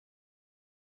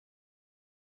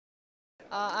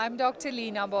I'm Dr.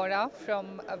 Leena Bora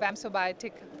from Vamso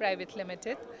Biotec Pvt.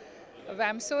 Limited.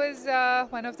 Vamso is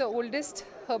one of the oldest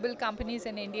herbal companies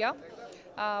in India.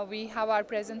 We have our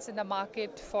presence in the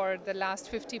market for the last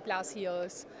 50 plus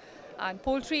years. And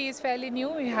poultry is fairly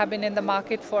new. We have been in the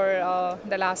market for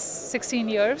the last 16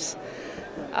 years.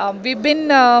 We've been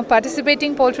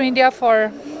participating in Poultry India for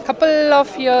a couple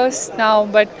of years now,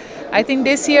 but I think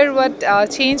this year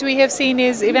what change we have seen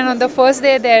is even on the first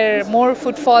day there are more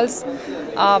footfalls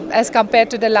as compared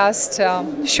to the last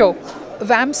show.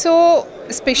 Vamso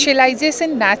specializes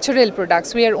in natural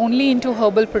products. We are only into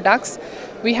herbal products.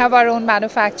 We have our own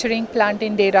manufacturing plant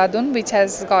in Dehradun, which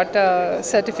has got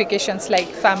certifications like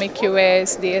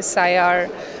FAMIQS, DSIR,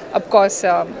 of course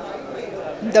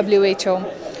WHO,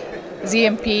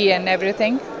 ZMP and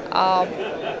everything.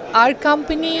 Our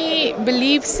company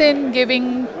believes in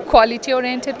giving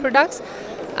quality-oriented products,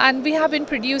 and we have been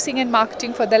producing and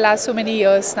marketing for the last so many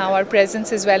years now. Our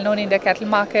presence is well known in the cattle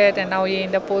market, and now we're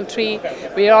in the poultry.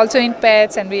 We are also in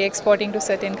pets, and we're exporting to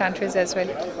certain countries as well.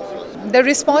 The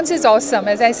response is awesome.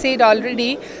 As I said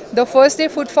already, the first day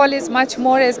footfall is much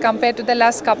more as compared to the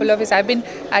last couple of years. I've been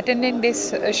attending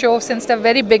this show since the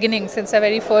very beginning, since the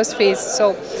very first phase.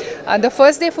 So the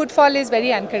first day footfall is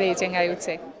very encouraging, I would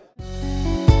say.